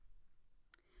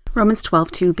Romans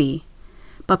 12:2b.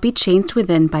 But be changed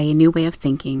within by a new way of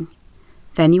thinking.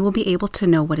 Then you will be able to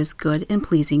know what is good and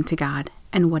pleasing to God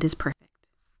and what is perfect.